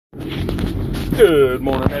Good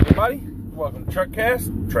morning, everybody. Welcome to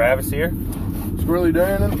Truckcast. Travis here. Squirrely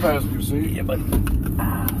Dan in the passenger seat. Yeah, buddy.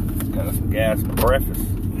 Got us some gas for breakfast.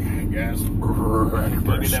 Gas Give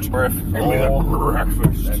me that breakfast. Give me that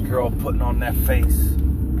breakfast. That girl putting on that face.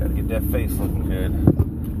 Got to get that face looking good.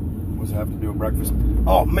 What's that have to do with breakfast?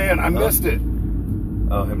 Oh man, I missed it.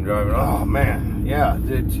 Oh, him driving off? Oh man, yeah.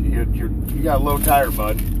 You got a low tire,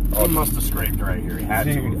 bud. He must have scraped right here. He had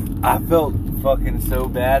Dude, to. I felt fucking so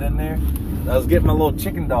bad in there. I was getting my little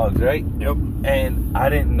chicken dogs, right? Yep. And I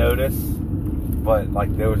didn't notice, but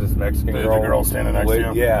like there was this Mexican The girl. girl standing next to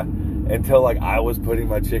you? Yeah. Until like I was putting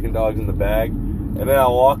my chicken dogs in the bag. And then I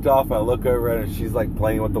walked off and I look over at her and she's like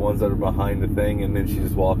playing with the ones that are behind the thing, and then she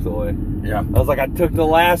just walks away. Yeah. I was like, I took the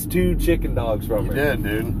last 2 chicken dogs from her. You did,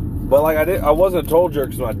 dude. But like I wasn't a toll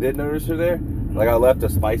jerk, so I did notice her there. Like I left a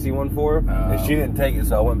spicy one for her, and she didn't take it,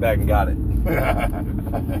 so I went back and got it.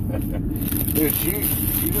 Dude, she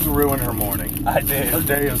just ruined her morning. I did. Her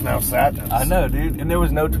day is now sadness. I know, dude. And there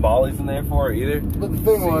was no tamales in there for her either. But the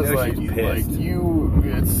thing was,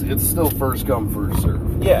 it's still first come, first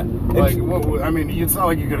serve. Yeah. Like, I mean, it's not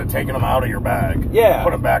like you could have taken them out of your bag. Yeah.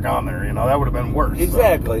 Put them back on there. You know, that would have been worse.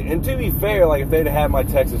 Exactly. So. And to be fair, like if they'd have had my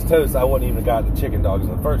Texas toast, I wouldn't even got the chicken dogs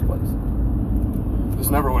in the first place. This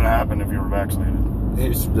never would have happened if you were vaccinated.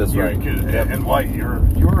 That's right. Yep. And white, you were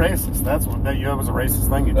racist. That was a racist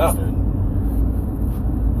thing you just did.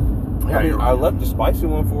 Yeah, I left the spicy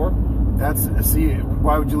one for her.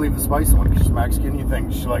 Why would you leave the spicy one? Because she's Mexican. You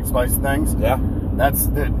think she likes spicy things? Yeah.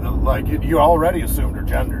 You already assumed her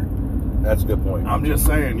gender. That's a good point. I'm just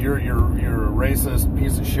saying, you're a racist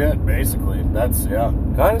piece of shit. Basically, kind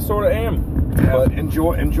of, sort of am. Yeah, but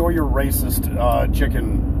enjoy your racist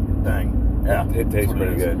chicken thing. Yeah, it tastes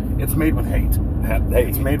pretty good. It's made with hate.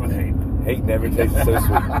 It's made with hate. Hate never tastes so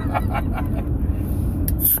sweet.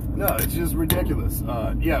 No, it's just ridiculous.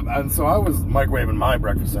 And so I was microwaving my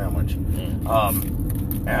breakfast sandwich.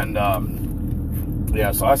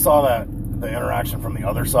 So I saw the interaction from the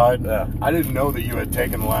other side. Yeah. I didn't know that you had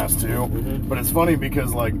taken the last 2. Mm-hmm. But it's funny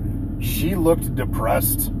because, like, she looked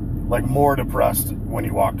depressed, like, more depressed when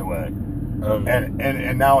you walked away.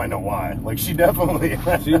 And now I know why. Like, she definitely...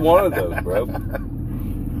 She wanted those, bro.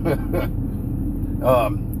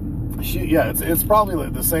 It's probably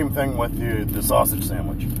like the same thing with the sausage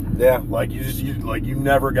sandwich. Yeah. Like, you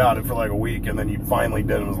never got it for like a week, and then you finally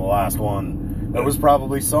did it as the last one. There was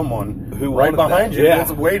probably someone who right behind you that's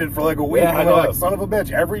waited for like a week. Yeah, and they're like, son of a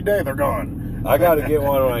bitch, every day they're gone. I got to get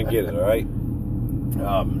one when I get it, all right?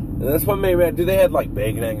 And that's what made me mad. Dude, they had like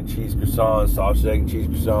bacon, egg, and cheese croissants, sausage, egg, and cheese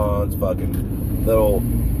croissants, fucking little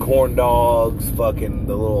corn dogs, fucking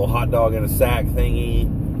the little hot dog in a sack thingy.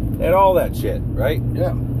 They had all that shit, right?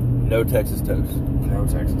 Yeah. No Texas toast. No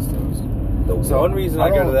Texas toast. The one reason I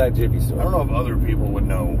go to that Jiffy store. I don't know if other people would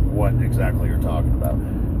know what exactly you're talking about.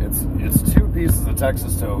 It's 2 pieces of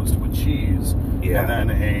Texas toast with cheese, and then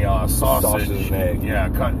a sausage and egg. Yeah,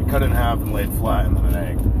 cut in half and laid flat, and then an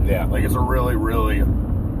egg. Yeah, like it's a really, really,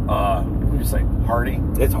 what do you say, hearty?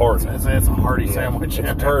 It's hearty. It's a hearty sandwich. It's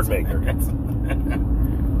a turd maker.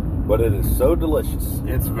 But it is so delicious.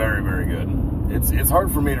 It's very, very good. It's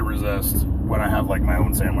hard for me to resist when I have like my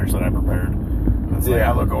own sandwich that I prepared. It's like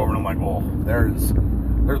I look over and I'm like, oh,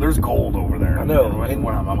 there's gold over there. I know.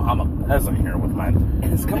 When I'm a peasant here with my... And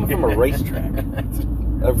it's coming from a racetrack.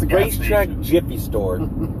 A racetrack Jiffy store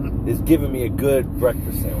is giving me a good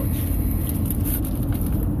breakfast sandwich.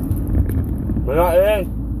 But not today.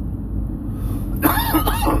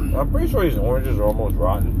 I'm pretty sure these oranges are almost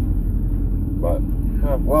rotten. But,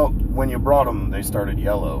 well, when you brought them, they started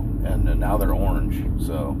yellow, and now they're orange.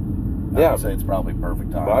 So, I would say it's probably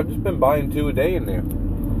perfect time. But I've just been buying 2 a day in there.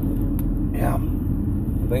 Yeah.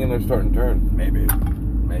 I'm thinking they're starting to turn. Maybe.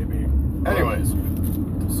 Anyways,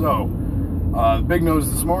 so Big Nose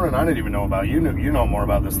this morning, I didn't even know about. You know more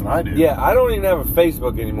about this than I do. Yeah, I don't even have a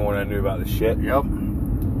Facebook anymore, and I knew about this shit. Yep.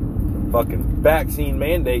 Fucking vaccine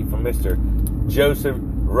mandate from Mr. Joseph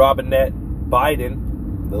Robinette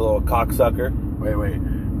Biden, the little cocksucker. Wait.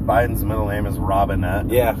 Biden's middle name is Robinette.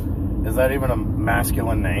 Yeah. Is that even a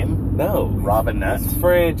masculine name? No. Robinette. It's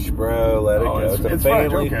French, bro. Let it go. It's a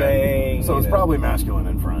family thing. So it's probably masculine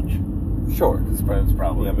in French. Sure. It's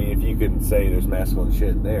probably. I mean, if you can say there's masculine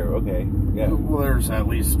shit there, okay. Yeah. Well, there's at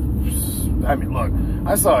least... I mean, look,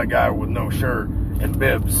 I saw a guy with no shirt and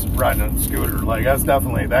bibs riding a scooter. Like, that's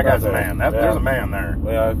definitely... That guy's a man. There's a man there.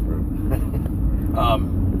 Yeah, that's true.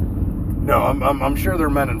 No, I'm sure there are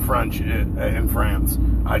men in France.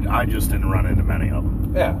 I just didn't run into many of them.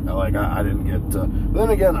 Yeah. Like, I didn't get... then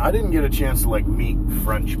again, I didn't get a chance to, like, meet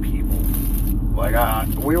French people. Like,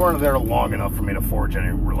 we weren't there long enough for me to forge any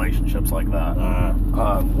relationships like that.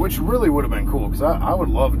 Which really would have been cool, because I would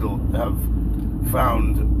love to have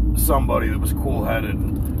found somebody that was cool-headed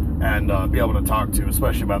and be able to talk to,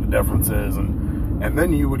 especially about the differences. And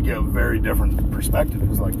then you would get a very different perspective.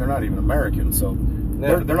 It's like, they're not even American, so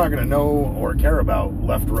they're not going to know or care about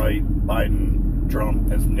left, right, Biden,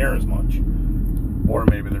 Trump as near as much. Or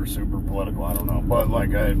maybe they're super political, I don't know. But,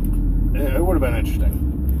 like, it would have been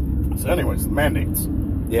interesting. So anyways, mandates.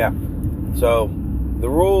 Yeah. So the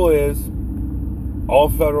rule is all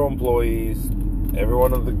federal employees,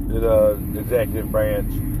 everyone of the executive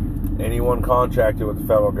branch, anyone contracted with the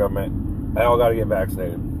federal government, they all got to get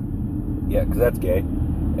vaccinated. Yeah, because that's gay.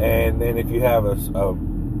 And then if you have a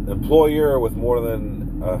employer with more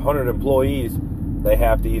than 100 employees, they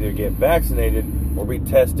have to either get vaccinated or be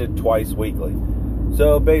tested twice weekly.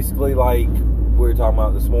 So basically, like we were talking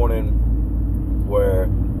about this morning, where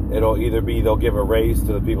it'll either be they'll give a raise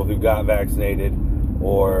to the people who got vaccinated,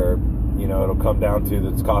 or, you know, it'll come down to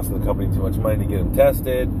it's costing the company too much money to get them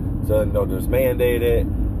tested, so then they'll just mandate it.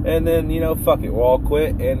 And then, you know, fuck it, we'll all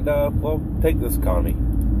quit and, we'll take this economy.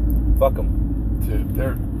 Fuck them. Dude,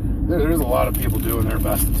 there's a lot of people doing their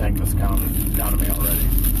best to tank this economy already.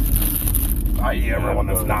 I.e. everyone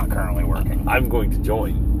that's not currently working. I'm going to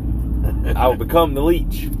join. I will become the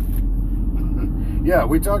leech. Yeah,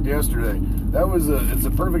 we talked yesterday. That was it's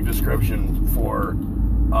a perfect description for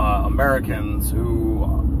Americans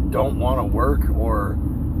who don't want to work or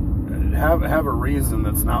have a reason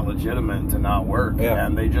that's not legitimate to not work,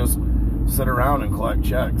 and they just sit around and collect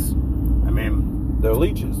checks. I mean, they're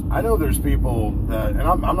leeches. I know there's people that, and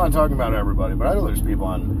I'm not talking about everybody, but I know there's people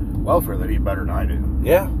on welfare that eat better than I do.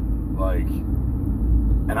 Yeah. Like,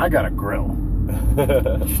 and I got a grill.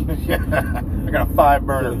 Yeah, I got a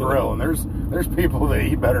 5-burner grill, and there's people that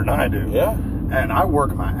eat better than I do. Yeah. And I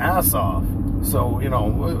work my ass off. So, you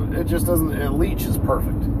know, it just doesn't, a leech is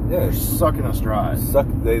perfect. Yeah. They're sucking us dry.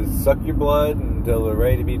 They suck your blood until they're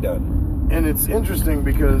ready to be done. And it's interesting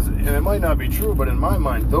because, and it might not be true, but in my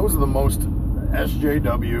mind, those are the most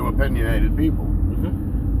SJW opinionated people.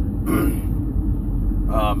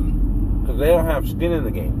 Because they don't have skin in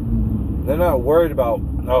the game. They're not worried about,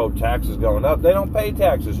 taxes going up. They don't pay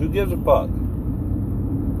taxes. Who gives a fuck?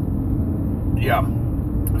 Yeah.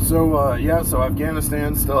 So, so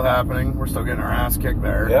Afghanistan's still happening. We're still getting our ass kicked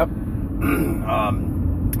there. Yep.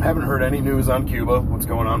 Haven't heard any news on Cuba. What's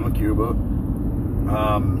going on with Cuba?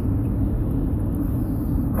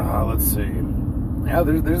 Let's see. Yeah,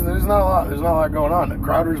 there's not a lot. There's not a lot going on.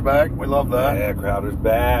 Crowder's back. We love that. Yeah, Crowder's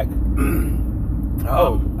back.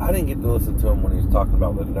 I didn't get to listen to him when he was talking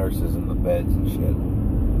about the nurses and the beds and shit.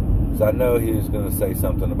 So I know he was going to say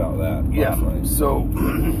something about that. Yeah. So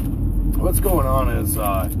what's going on is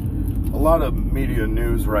a lot of media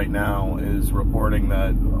news right now is reporting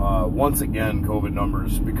that once again COVID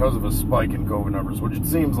numbers, because of a spike in COVID numbers, which it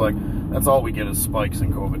seems like that's all we get is spikes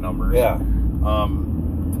in COVID numbers. Yeah.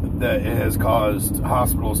 That it has caused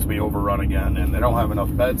hospitals to be overrun again, and they don't have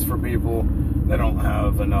enough beds for people. They don't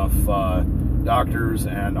have enough doctors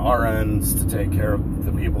and RNs to take care of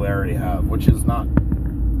the people they already have, which is not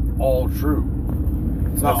all true.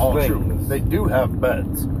 It's not all true. They do have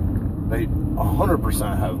beds. They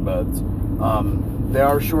 100% have beds. They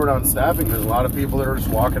are short on staffing. There's a lot of people that are just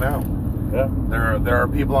walking out. Yeah. There are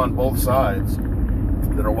people on both sides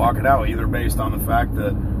that are walking out, either based on the fact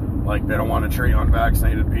that, like, they don't want to treat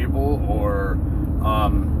unvaccinated people, or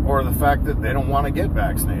the fact that they don't want to get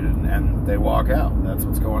vaccinated and they walk out. That's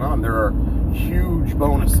what's going on. There are huge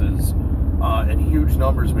bonuses and huge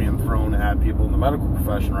numbers being thrown at people in the medical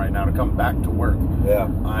profession right now to come back to work. Yeah.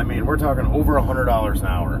 I mean, we're talking over $100 an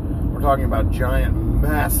hour. We're talking about giant,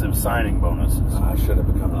 massive signing bonuses. I should have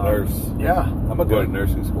become a nurse. Yeah. I'm going to go to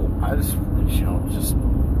nursing school. I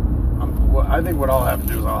I think what I'll have to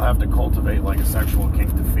do is I'll have to cultivate, like, a sexual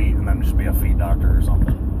kink to feet and then just be a feet doctor or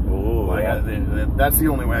something. Ooh, like, that's the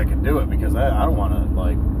only way I can do it, because I don't want to,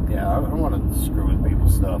 I don't want to screw with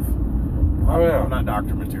people's stuff. I'm not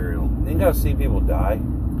doctor material. You gotta see people die.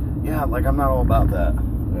 Yeah, like, I'm not all about that.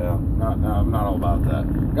 Yeah. I'm not all about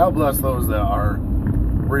that. God bless those that are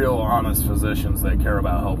real, honest physicians that care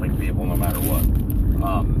about helping people no matter what.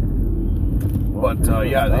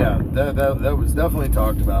 That was definitely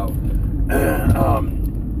talked about.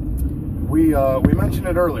 We mentioned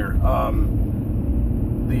it earlier.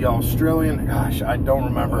 The Australian, gosh, I don't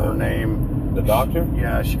remember her name. The doctor?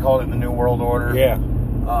 She called it the New World Order. Yeah.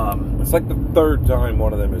 It's like the third time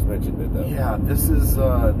one of them has mentioned it, though. Yeah, this is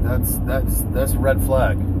that's red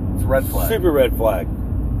flag. It's red flag. Super red flag.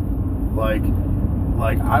 Like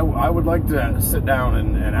like, I would like to sit down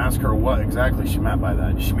and ask her what exactly she meant by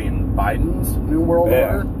that. Does she mean Biden's New World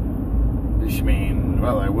Order? Does she mean,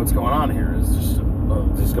 well, like, what's going on here? Is this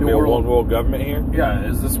Is this going to be a one world government here? Yeah,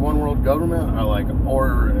 is this one world government?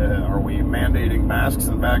 Or are we mandating masks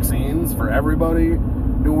and vaccines for everybody?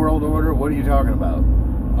 New World Order? What are you talking about?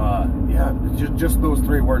 Yeah, just those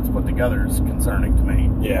three words put together is concerning to me.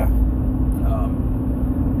 Yeah.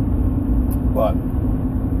 But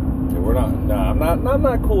yeah, we're not. No, I'm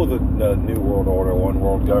not cool with the New World Order, one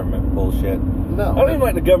world government bullshit. No, I don't even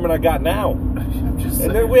like the government I got now. I'm just saying.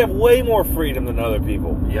 And then we have way more freedom than other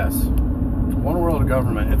people. Yes. One world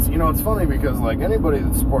government. It's it's funny because like anybody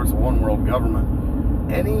that supports a one world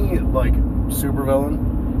government, any like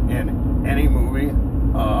supervillain in any movie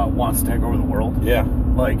wants to take over the world. Yeah.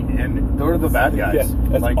 Like, and they're the bad guys. Yeah,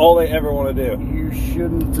 that's like, all they ever want to do. You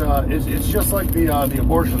shouldn't. It's just like the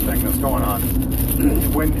abortion thing that's going on.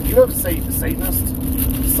 When you have Satanists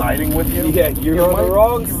siding with you, yeah, you're on the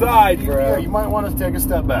wrong side, bro. Yeah, you might want to take a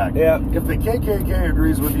step back. Yeah. If the KKK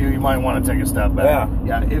agrees with you, you might want to take a step back.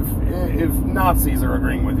 Yeah. Yeah. If Nazis are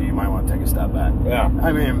agreeing with you, you might want to take a step back. Yeah.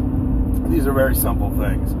 I mean, these are very simple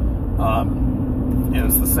things. And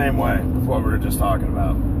it's the same way with what we were just talking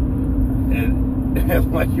about. And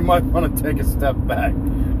like, you might want to take a step back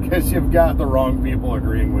because you've got the wrong people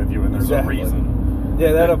agreeing with you, and there's a reason.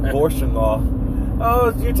 Yeah, that abortion law.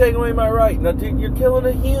 Oh, you're taking away my right. No, dude, you're killing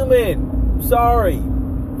a human. Sorry.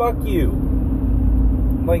 Fuck you.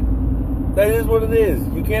 Like, that is what it is.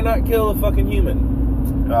 You cannot kill a fucking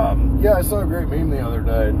human. Yeah, I saw a great meme the other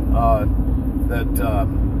day that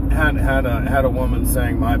had a woman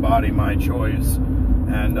saying, "My body, my choice,"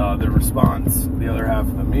 and the response, the other half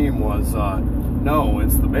of the meme was, "No,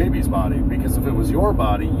 it's the baby's body, because if it was your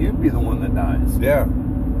body, you'd be the one that dies." Yeah.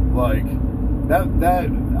 Like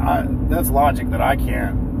that's logic that I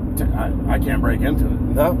can't break into it.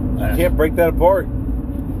 No, you can't break that apart.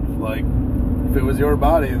 Like, if it was your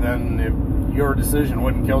body, then your decision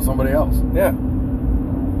wouldn't kill somebody else. Yeah.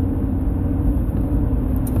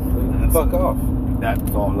 Fuck off.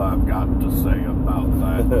 That's all I've got to say about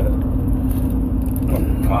that.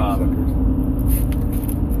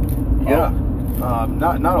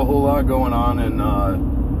 Not a whole lot going on in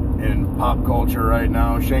pop culture right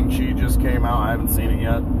now. Shang-Chi just came out. I haven't seen it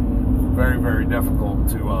yet. Very, very difficult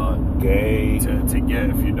to get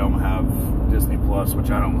if you don't have Disney Plus,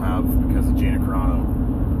 which I don't have because of Gina Carano.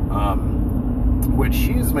 Which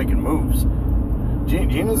she's making moves.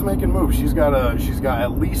 Gina's making moves. She's got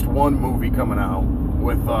at least one movie coming out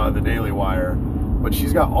with the Daily Wire, but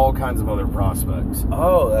she's got all kinds of other prospects.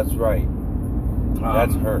 Oh, that's right.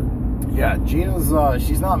 That's her. Yeah, Gina's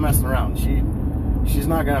she's not messing around. She's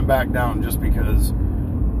not gonna back down just because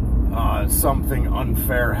something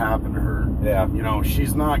unfair happened to her. Yeah.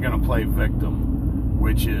 She's not gonna play victim,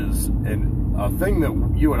 which is a thing that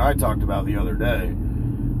you and I talked about the other day.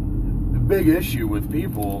 Big issue with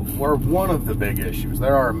people, or one of the big issues,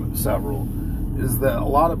 there are several, is that a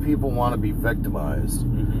lot of people want to be victimized.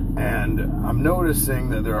 Mm-hmm. And I'm noticing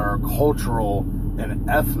that there are cultural and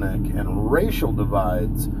ethnic and racial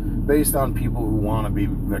divides based on people who want to be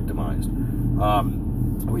victimized.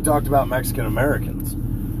 We talked about Mexican Americans,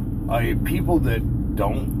 people that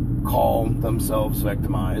don't call themselves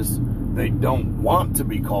victimized. They don't want to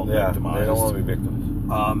be called victimized. They don't want to be victims.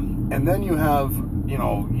 And then you have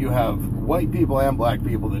white people and black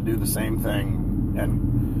people that do the same thing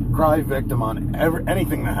and cry victim on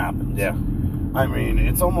anything that happens. Yeah. I mean,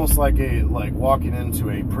 it's almost like walking into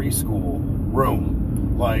a preschool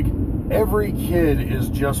room. Like, every kid is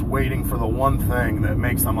just waiting for the one thing that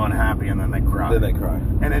makes them unhappy, and then they cry.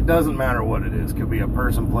 And it doesn't matter what it is. It could be a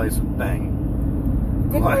person, place, or thing.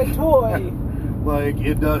 Take my toy. Like,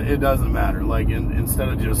 it doesn't matter. Like, instead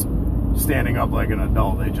of just standing up like an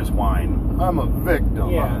adult, they just whine, "I'm a victim.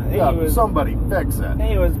 Yeah, somebody fix it.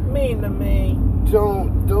 He was mean to me."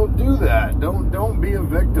 Don't do that. Don't be a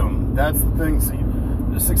victim. That's the thing. See,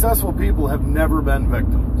 successful people have never been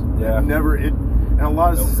victims. Yeah. And a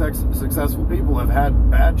lot of successful people have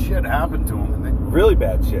had bad shit happen to them, and really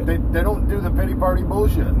bad shit. They don't do the pity party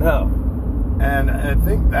bullshit. No. And I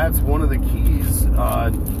think that's one of the keys.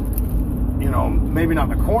 Maybe not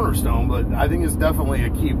the cornerstone, but I think it's definitely a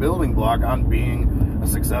key building block on being a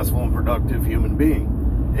successful and productive human being.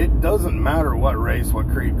 It doesn't matter what race, what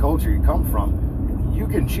creed, culture you come from. You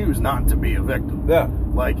can choose not to be a victim. Yeah.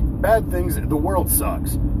 Like, bad things, the world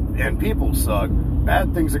sucks, and people suck.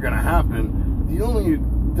 Bad things are going to happen. The only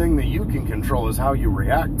thing that you can control is how you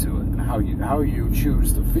react to it and how you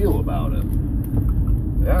choose to feel about it.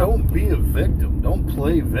 Yeah. Don't be a victim. Don't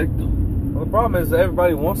play victim. Well, the problem is that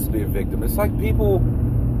everybody wants to be a victim. It's like people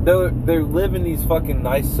they live in these fucking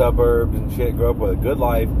nice suburbs and shit, grow up with a good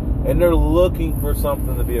life, and they're looking for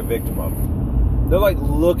something to be a victim of. They're like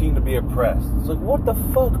looking to be oppressed. It's like, what the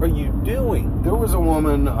fuck are you doing? There was a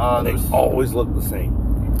woman. They always look the same.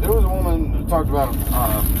 There was a woman who talked about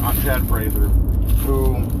on Chad Prather,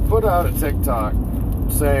 who put out a TikTok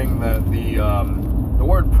saying that the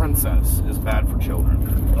word princess is bad for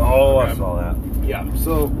children. Oh, I saw that. Yeah.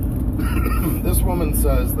 So this woman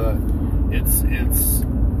says that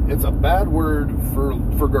it's a bad word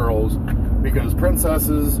for girls because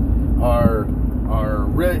princesses are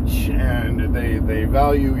rich and they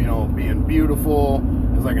value, you know, being beautiful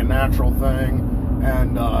as like a natural thing,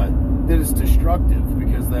 and that it's destructive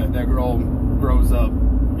because that girl grows up,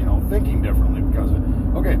 you know, thinking differently because of it.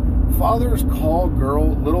 Okay, fathers call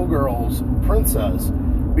little girls princess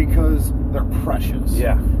because they're precious.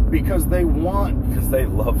 Yeah. Because they love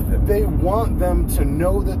them. They want them to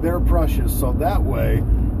know that they're precious, so that way,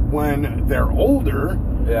 when they're older,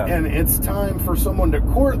 and it's time for someone to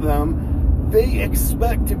court them, they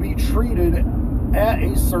expect to be treated at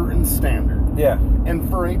a certain standard. Yeah. And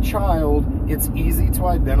for a child, it's easy to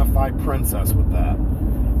identify princess with that.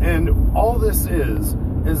 And all this is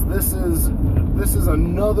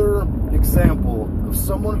another example of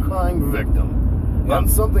someone crying victim on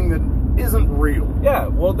something that isn't real. Yeah,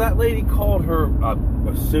 well, that lady called her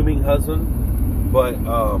assuming husband, but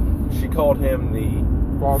she called him the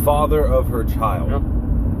father of her child. Yep.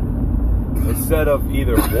 Instead of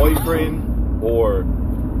either boyfriend or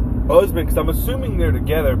husband, because I'm assuming they're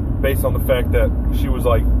together based on the fact that she was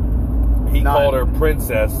like, he called her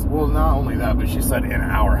princess. Well, not only that, but she said in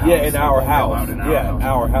our house. Yeah, in our house.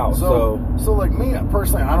 Our house. So like me,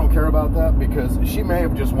 personally, I don't care about that because she may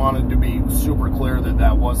have just wanted to be super clear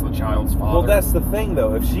that was the child's father. Well, that's the thing,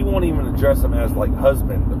 though. If she won't even address him as like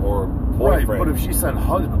husband or boyfriend. Right, but if she said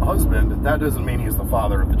husband, that doesn't mean he's the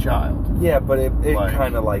father of the child. Yeah, but it like,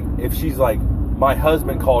 kind of like, if she's like, my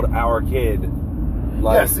husband called our kid,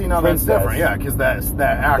 like, yeah, see, now that's different, yeah, because that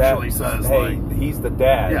actually says, hey, like, he's the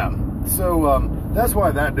dad. Yeah, so that's why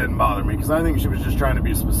that didn't bother me, because I think she was just trying to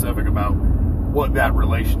be specific about what that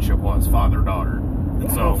relationship was, father-daughter.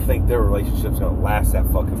 I don't think their relationship's going to last that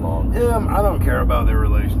fucking long. Yeah, I don't care about their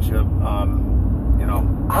relationship. You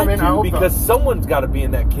know, I hope because someone's got to be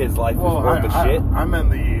in that kid's life who's worth the shit. I meant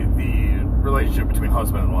the relationship between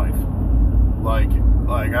husband and wife. Like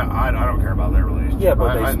I don't care about their relationship. Yeah,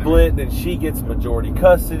 but they split, then she gets majority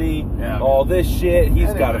custody, all this shit.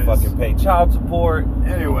 He's got to fucking pay child support.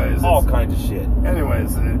 Anyways. All kinds of shit.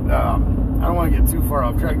 Anyways, I don't want to get too far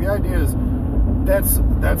off track. The idea is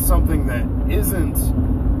that's something that isn't,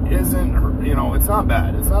 you know, it's not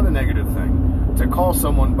bad. It's not a negative thing to call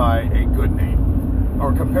someone by a good name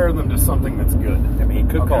or compare them to something that's good. I mean,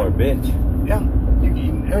 he could call her bitch. Yeah.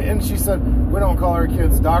 And she said, we don't call our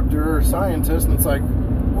kids doctor or scientist. And it's like,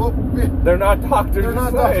 well, they're not doctors. They're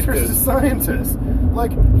not doctors or scientists.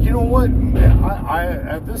 Like, you know what? I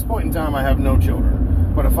at this point in time, I have no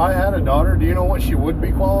children. But if I had a daughter, do you know what she would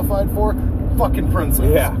be qualified for? Fucking princess.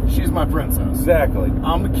 Yeah. She's my princess. Exactly.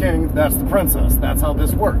 I'm the king. That's the princess. That's how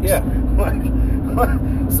this works. Yeah.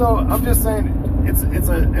 So I'm just saying, it's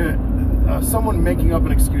someone making up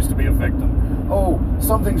an excuse to be a victim. Oh,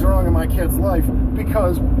 something's wrong in my kid's life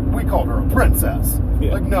because we called her a princess.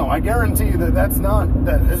 Yeah. Like, no, I guarantee you that's not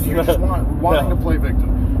that. You're just wanting to play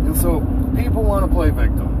victim, and so people want to play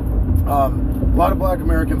victim. A lot of Black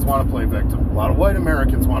Americans want to play victim. A lot of white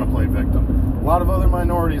Americans want to play victim. A lot of other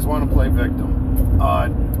minorities want to play victim.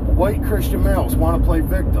 White Christian males want to play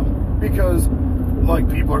victim because, like,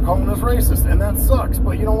 people are calling us racist, and that sucks.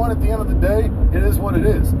 But you know what? At the end of the day, it is what it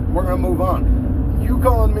is. We're gonna move on. You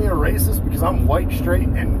calling me a racist because I'm white, straight,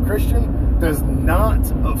 and Christian does not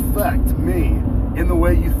affect me in the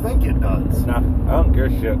way you think it does. Nah, I don't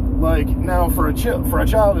give a shit. Like, now for a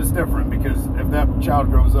child it's different because if that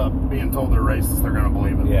child grows up being told they're racist, they're gonna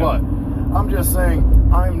believe it. Yeah. But I'm just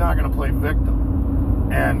saying, I'm not gonna play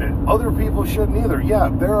victim, and other people shouldn't either. Yeah,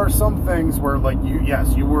 there are some things where, like,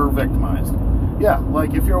 you were victimized. Yeah,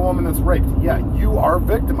 like if you're a woman that's raped, yeah, you are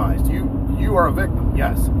victimized. You are a victim.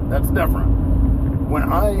 Yes, that's different. When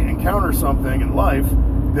I encounter something in life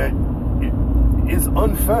that is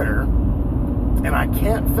unfair and I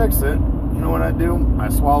can't fix it, you know what I do? I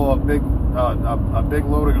swallow a big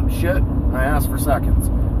load of shit and I ask for seconds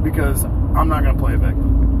because I'm not going to play a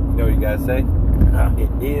victim. You know what you guys say?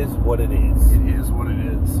 It is what it is. It is what it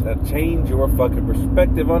is. That change your fucking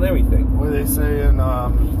perspective on everything. What do they say in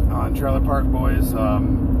on Trailer Park Boys?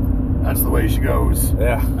 That's the way she goes.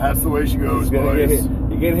 Yeah. That's the way she goes, boys.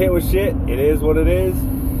 You get hit with shit, it is what it is.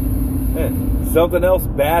 Something else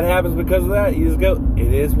bad happens because of that, you just go,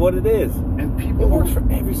 it is what it is. And people It works for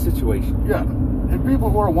every situation. Yeah, and people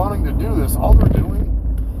who are wanting to do this, all they're doing,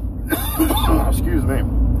 excuse me,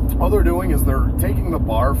 all they're doing is they're taking the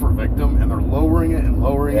bar for victim and they're lowering it and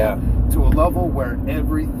lowering it to a level where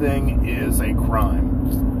everything is a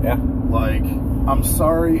crime. Yeah. Like, I'm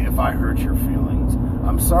sorry if I hurt your feelings.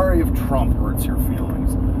 I'm sorry if Trump hurts your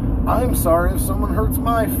feelings. I'm sorry if someone hurts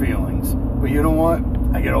my feelings. But you know what?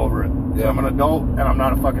 I get over it. Yeah. I'm an adult and I'm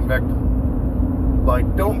not a fucking victim.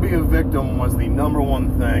 Like, don't be a victim was the number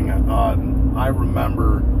one thing I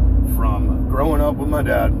remember from growing up with my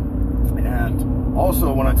dad. And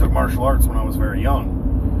also when I took martial arts when I was very young.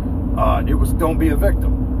 It was don't be a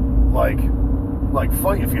victim. Like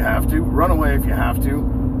fight if you have to. Run away if you have to.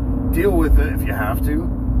 Deal with it if you have to.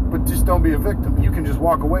 But just don't be a victim. You can just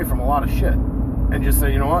walk away from a lot of shit. And just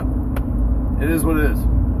say, you know what? It is what it is.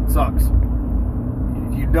 It sucks.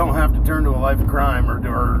 You don't have to turn to a life of crime or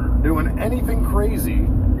doing anything crazy.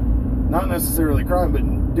 Not necessarily crime, but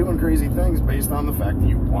doing crazy things based on the fact that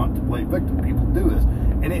you want to play victim. People do this.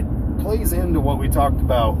 And it plays into what we talked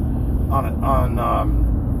about on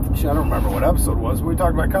shit, I don't remember what episode it was, but we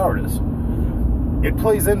talked about cowardice. It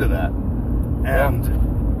plays into that. And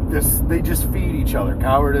they just feed each other.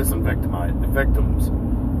 Cowardice and victims.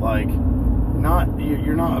 Like,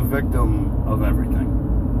 you're not a victim of everything.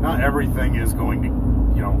 Not everything is going to,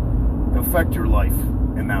 affect your life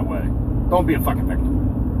in that way. Don't be a fucking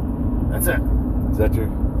victim. That's it. Is that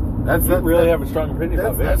true? You really have a strong opinion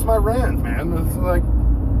about that. That's my rant, man. It's like,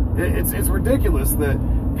 it's ridiculous that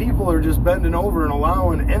people are just bending over and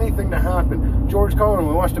allowing anything to happen. George Carlin,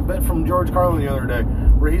 we watched a bit from George Carlin the other day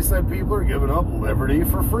where he said people are giving up liberty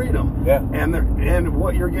for freedom. Yeah. And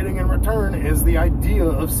what you're getting in return is the idea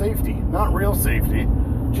of safety. Not real safety,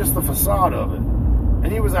 just the facade of it.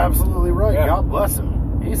 And he was absolutely right. Yeah. God bless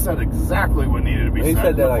him. He said exactly what needed to be said. He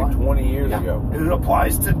said that like 20 years ago. And it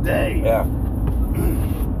applies today. Yeah.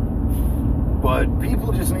 But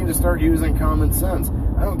people just need to start using common sense.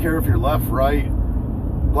 I don't care if you're left, right,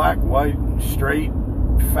 black, white, straight,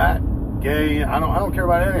 fat, gay. I don't care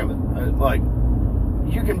about any of it. Like,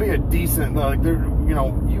 you can be a decent, like, I don't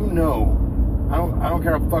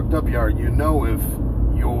care how fucked up you are. You know if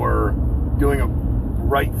you're doing a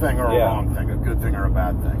right thing or a wrong thing, a good thing or a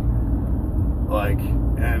bad thing. Like,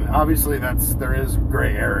 and obviously there is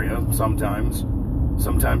gray area sometimes.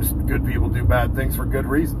 Sometimes good people do bad things for good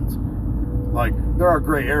reasons. Like, there are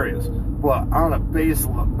gray areas, but on a base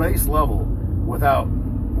level, without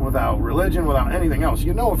religion, without anything else,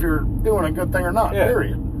 you know if you're doing a good thing or not.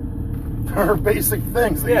 Period. There are basic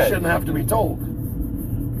things that you shouldn't have to be told.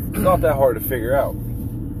 It's not that hard to figure out.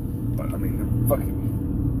 But I mean,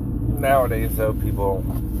 fucking nowadays though, people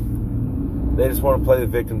they just want to play the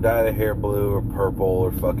victim, dye their hair blue or purple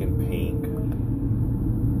or fucking pink.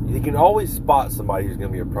 You can always spot somebody who's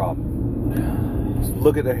gonna be a problem. Just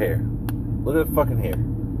look at their hair. Look at the fucking hair.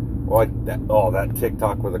 Or like that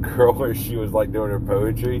TikTok with a girl where she was like doing her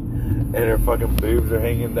poetry and her fucking boobs are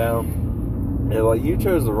hanging down. And like, you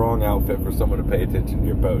chose the wrong outfit for someone to pay attention to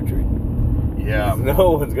your poetry. Yeah.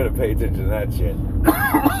 No one's gonna pay attention to that shit.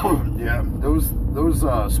 Yeah, those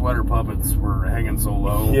sweater puppets were hanging so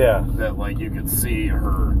low that like you could see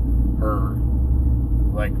her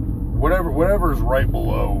like whatever's right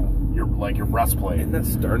below your breastplate. Isn't that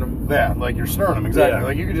sternum? Yeah, like your sternum, exactly.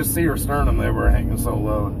 Like you could just see her sternum. They were hanging so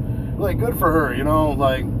low. And, like, good for her,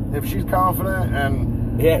 like if she's confident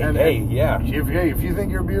and if you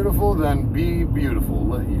think you're beautiful, then be beautiful.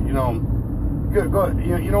 Go.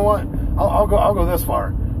 You know what? I'll go this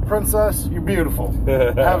far. Princess, you're beautiful.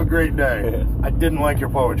 Have a great day. I didn't like your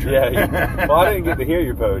poetry. Well, I didn't get to hear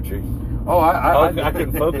your poetry. Oh, I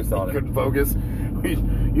couldn't focus on it. Couldn't focus.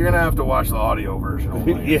 You're gonna have to watch the audio version.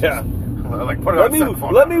 Like, put it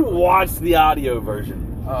let me watch the audio version.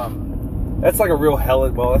 That's like a real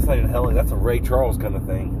Helen. Well, that's not even Helen. That's a Ray Charles kind of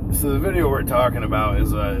thing. So the video we're talking about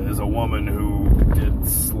is a woman who did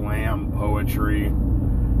slam poetry,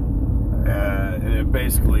 and it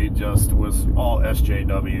basically just was all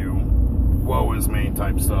SJW, woe is me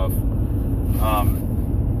type stuff.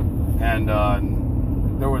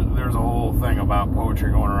 There's a whole thing about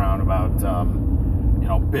poetry going around about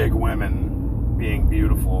big women being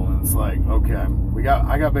beautiful, and it's like, okay,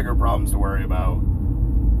 I got bigger problems to worry about.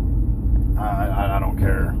 I don't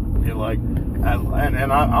care.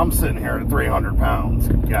 I'm sitting here at 300 pounds,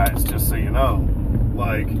 guys. Just so you know,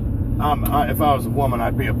 like, if I was a woman,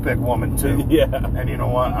 I'd be a big woman too. And you know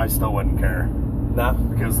what? I still wouldn't care. Nah,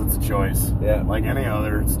 because it's a choice. Like any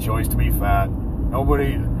other, it's a choice to be fat.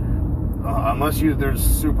 Nobody, unless there's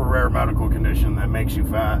super rare medical condition that makes you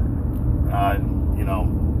fat.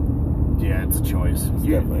 It's a choice.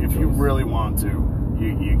 If you really want to,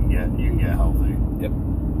 you can get healthy. Yep.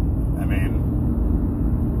 I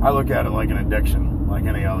mean, I look at it like an addiction, like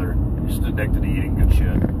any other. You're just addicted to eating good shit.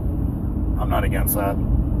 I'm not against that.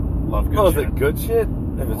 Love good Oh, shit. is it good shit?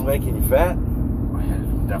 If it's making you fat?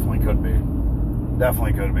 Definitely could be.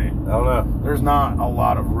 Definitely could be. I don't know. There's not a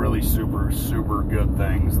lot of really super, super good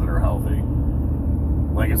things that are healthy.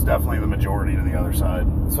 Like, it's definitely the majority to the other side.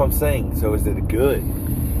 That's what I'm saying. So is it good?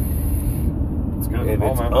 It's good. If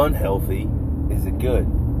it's unhealthy, is it good?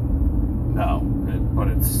 No, but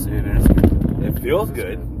it is good. It feels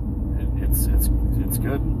good. It's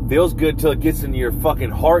good. Feels good till it gets into your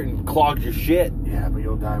fucking heart and clogs your shit. Yeah, but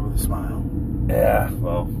you'll die with a smile. Yeah,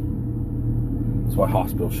 well, that's why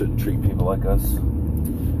hospitals shouldn't treat people like us.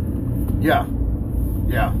 Yeah.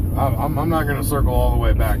 I'm not going to circle all the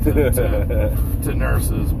way back to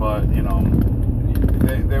nurses, but you know,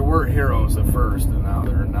 they were heroes at first, and now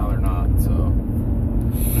they're not. So,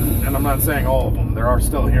 and I'm not saying all of them. There are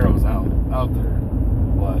still heroes out there,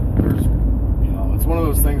 but there's, you know, it's one of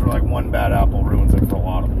those things where like one bad apple ruins it for a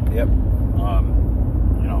lot of them. Yep.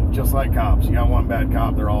 You know, just like cops. You got one bad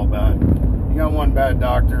cop, they're all bad. You got one bad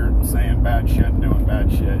doctor saying bad shit and doing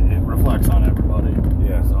bad shit. It reflects on everybody.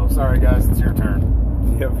 Yeah. So sorry guys, it's your turn.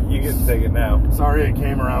 Yep, you get to take it now. Sorry it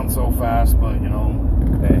came around so fast, but you know,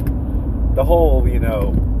 Hey, the whole, you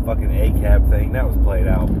know, fucking ACAB thing, that was played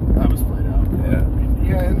out. that was played out. Yeah.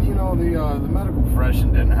 Yeah, and you know, the medical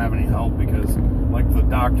profession didn't have any help because, like, the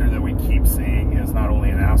doctor that we keep seeing is not only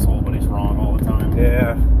an asshole, but he's wrong all the time.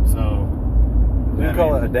 Yeah. So, We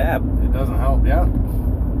call it a dab. It doesn't help, yeah.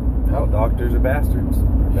 Oh, doctors are bastards.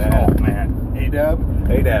 They're bad. Oh, man. ADAB?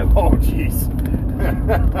 ADAB. Oh, jeez.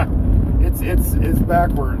 It's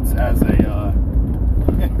backwards as a,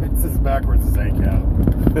 it's as backwards as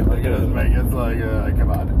ACAB. Like, it doesn't make, it's like,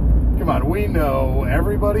 come on, we know,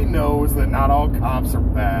 everybody knows that not all cops are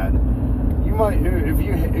bad. You might, if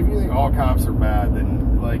you think all cops are bad,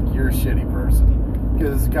 then, like, you're a shitty person.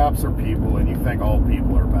 Because cops are people, and you think all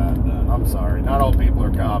people are bad, then I'm sorry. Not all people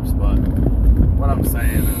are cops, but what I'm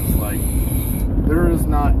saying is, like, there is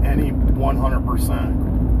not any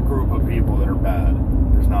 100% group of people that are bad.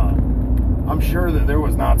 There's not. I'm sure that there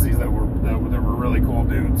was Nazis that were really cool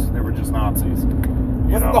dudes. They were just Nazis.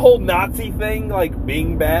 Wasn't the whole Nazi thing, like,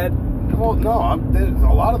 being bad? Well, no.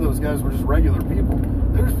 A lot of those guys were just regular people.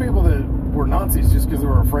 There's people that were Nazis just because they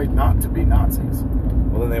were afraid not to be Nazis.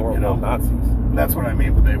 Well, then they weren't real Nazis. That's what I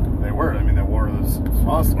mean, but they were. I mean, they wore those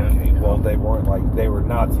swastika. Okay, well, they weren't like, they were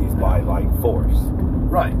Nazis by, like, force.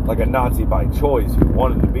 Right. Like a Nazi by choice who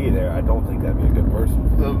wanted to be there. I don't think that'd be a good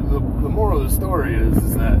person. The moral of the story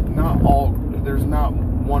is that there's not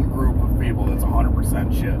one group of people that's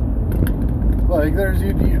 100% shit. Like, there's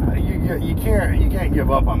you can't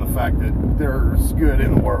give up on the fact that there's good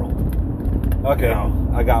in the world. Okay, You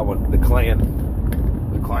know? I got one. The Klan.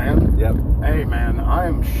 The Klan? Yep. Hey, man, I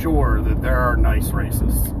am sure that there are nice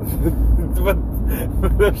racists. But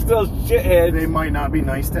they're still shitheads. They might not be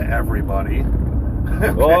nice to everybody.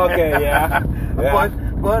 Well, okay, yeah.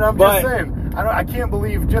 But I'm just saying, I can't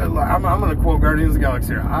believe. I'm going to quote Guardians of the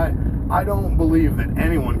Galaxy here. I don't believe that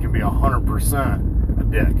anyone can be 100% a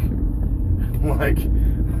dick. Like,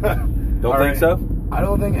 Don't think so? I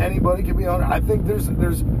don't think anybody can be 100. I think there's,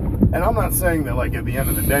 and I'm not saying that, like, at the end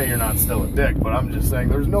of the day you're not still a dick, but I'm just saying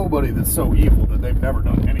there's nobody that's so evil that they've never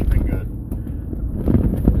done anything good.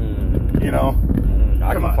 You know?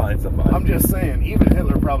 I can find somebody. I'm just saying, even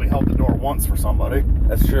Hitler probably held the door once for somebody.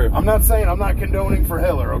 That's true. I'm not saying, I'm not condoning for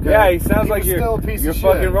Hitler, okay? Yeah, he sounds like you're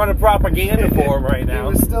fucking running propaganda for him right now.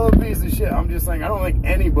 He was still a piece of shit. I'm just saying, I don't think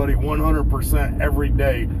anybody 100% every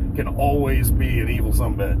day can always be an evil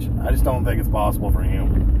sumbitch. I just don't think it's possible for a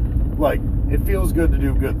human. Like, it feels good to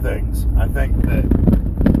do good things. I think that,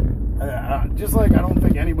 just like I don't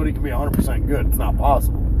think anybody can be 100% good. It's not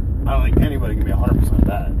possible. I don't think anybody can be 100%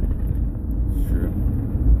 bad. True.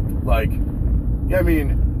 Like, yeah, I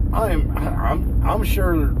mean, I'm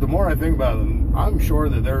sure. The more I think about them, I'm sure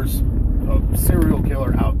that there's a serial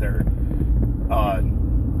killer out there.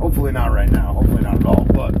 Hopefully not right now. Hopefully not at all.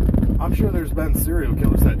 But I'm sure there's been serial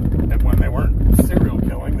killers that when they weren't serial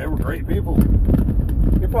killing, they were great people.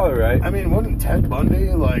 You're probably right. I mean, wasn't Ted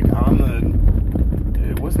Bundy like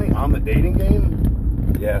wasn't he on the dating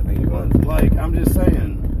game? Yeah, I think he was. Like, I'm just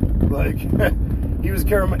saying, like, he was a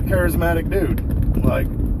charismatic dude. Like,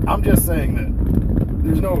 I'm just saying that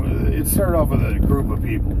there's no. It started off with a group of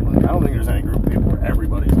people. Like, I don't think there's any group of people where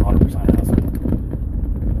everybody's 100%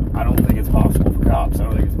 asshole. I don't think it's possible for cops. I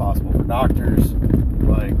don't think it's possible for doctors.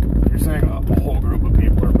 Like, you're saying a whole group of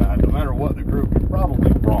people are bad. No matter what the group, you're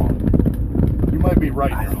probably wrong. You might be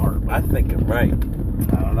right in your heart. I think I'm right.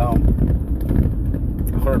 I don't know.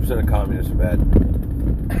 100% of communists are bad.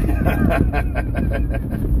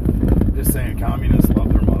 Just saying, communists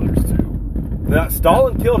love their mothers too. Now,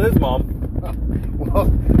 Stalin killed his mom.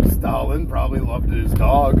 Well, Stalin probably loved his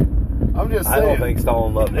dog. I'm just saying. I don't think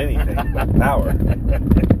Stalin loved anything but power.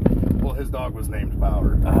 Well, his dog was named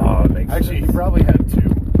Power. Oh, it makes Actually, sense. he probably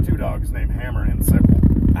had two dogs named Hammer and Sickle.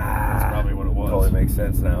 That's probably what it was. Totally makes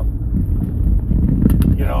sense now.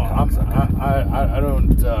 You know, I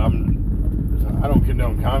don't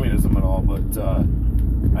condone communism at all, but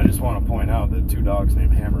I just want to point out that 2 dogs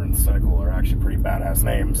named Hammer and Sickle are actually pretty badass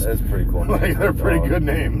names. That's pretty cool. Like, they're pretty good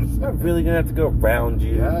names. I'm really gonna have to go around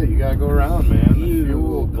you. Yeah, you gotta go around, man. You The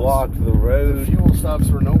fuel block the The road. fuel stops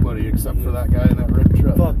for nobody except for that guy in that red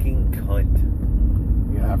truck. Fucking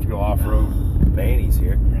cunt. You're gonna have to go off road. Manny's here.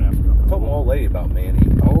 You're gonna have to go. I told my old lady about Manny.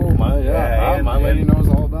 Oh my, yeah. and- my lady knows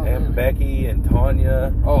all about And it. Becky and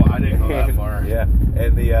Tanya. Oh, I didn't go that far. Yeah,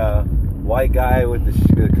 and the white guy with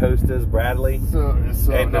the Costas, Bradley. So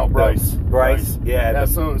And no, Bryce. Bryce, yeah. Yeah.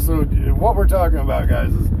 So what we're talking about,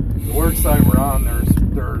 guys, is the work site we're on. There's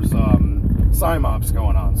SIMOPS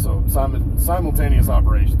going on. So simultaneous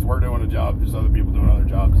operations. We're doing a job. There's other people doing other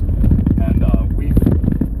jobs, and we've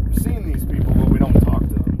seen these people, but we don't talk to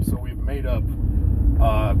them. So we've made up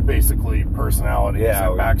basically personalities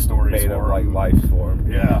and backstories made for up like them. lives for him.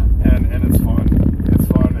 Yeah, and it's fun. It's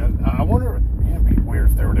fun, and I wonder. It'd be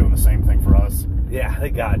weird if they were doing the same thing for us. Yeah, they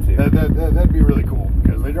got to. That'd be really cool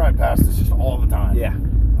because they drive past us just all the time. Yeah.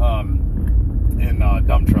 In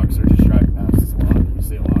dump trucks, they're just driving past us a lot. You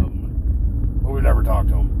see a lot of them, but we never talk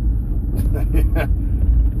to them.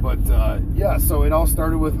 But yeah, so it all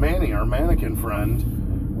started with Manny, our mannequin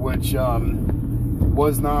friend, which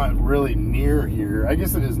was not really near here. I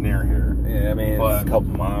guess it is near here. Yeah, I mean, it's a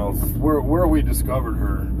couple miles. Where we discovered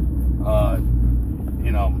her,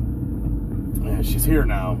 you know, yeah, she's here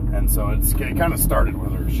now, and so it kind of started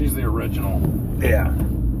with her. She's the original. Yeah.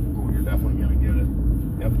 Oh, you're definitely gonna get it.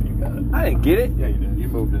 Yep, you got it. I didn't get it. Yeah, you did. You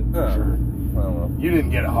moved it for sure. I don't know. You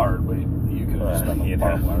didn't get it hard, but you could have just done the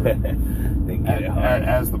barbed wire. Didn't get it hard.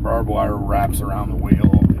 As the barbed wire wraps around the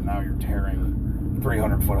wheel, and now you're tearing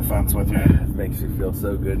 300 foot of fence with you. It makes you feel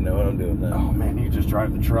so good knowing I'm doing that. Oh man, you just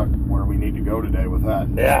drive the truck where we need to go today with that.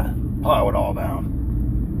 Yeah. Plow it all down.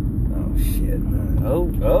 Oh shit.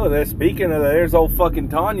 Oh, speaking of that, there's old fucking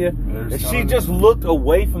Tanya. There's She Tanya. just looked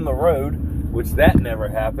away from the road, which that never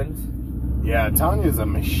happens. Yeah, Tanya's a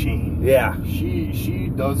machine. Yeah.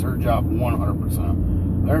 She does her job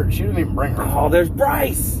 100%. She didn't even bring her Oh, phone. there's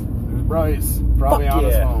Bryce. There's Bryce, probably Fuck on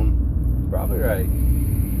his yeah. phone. Probably right.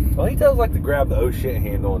 Well, he does like to grab the oh shit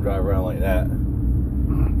handle and drive around like that.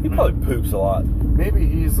 He probably poops a lot. Maybe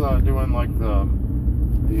he's doing like the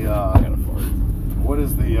I gotta fart. what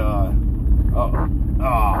is the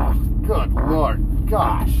good lord,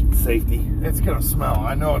 gosh, Safety. it's gonna smell.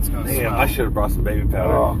 I know it's gonna Damn, smell. I should have brought some baby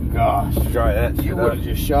powder. Oh gosh, Try that shit you would out. have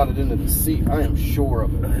just shot it into the seat. I am sure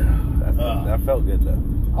of it. That felt good though.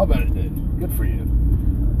 I'll bet it did. Good for you.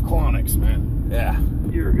 Clonics, man. Yeah.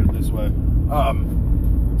 You're good this way.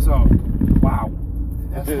 So, wow.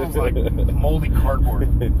 That smells like moldy cardboard.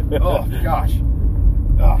 Oh, gosh.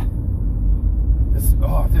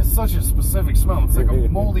 It's such a specific smell. It's like a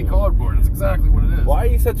moldy cardboard. It's exactly what it is. Why are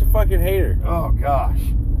you such a fucking hater? Oh, gosh.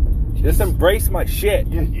 Just embrace my shit.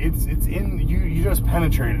 Yeah, it's in you. You just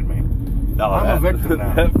penetrated me. No, I'm a victim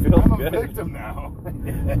now. That feels I'm a good. victim now.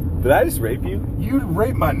 Did I just rape you? You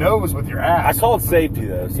raped my nose with your I ass. called safety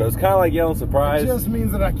though, so it's kind of like yelling surprise. It just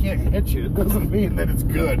means that I can't hit you. It doesn't mean that it's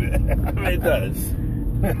good. It does.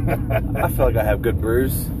 I feel like I have good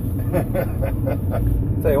brews.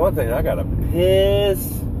 Tell you one thing, I gotta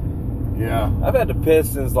piss. Yeah. I've had to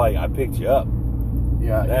piss since like I picked you up.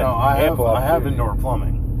 Yeah, That I ample have opportunity. indoor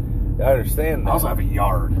plumbing. I understand I that. also have a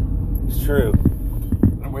yard. It's true.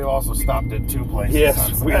 And we've also stopped at 2 places. Yes,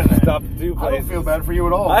 since we then. stopped at 2 I places. don't feel bad for you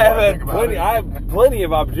at all. I when have think about plenty. it. I have plenty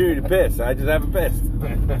of opportunity to piss. I just haven't pissed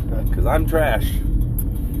because I'm trash.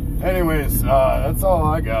 Anyways, that's all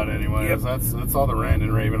I got. Anyways, Yep. that's all the ranting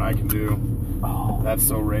and raving I can do. Oh. That's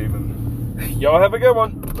so Raven. Y'all have a good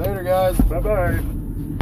one. Later, guys. Bye bye.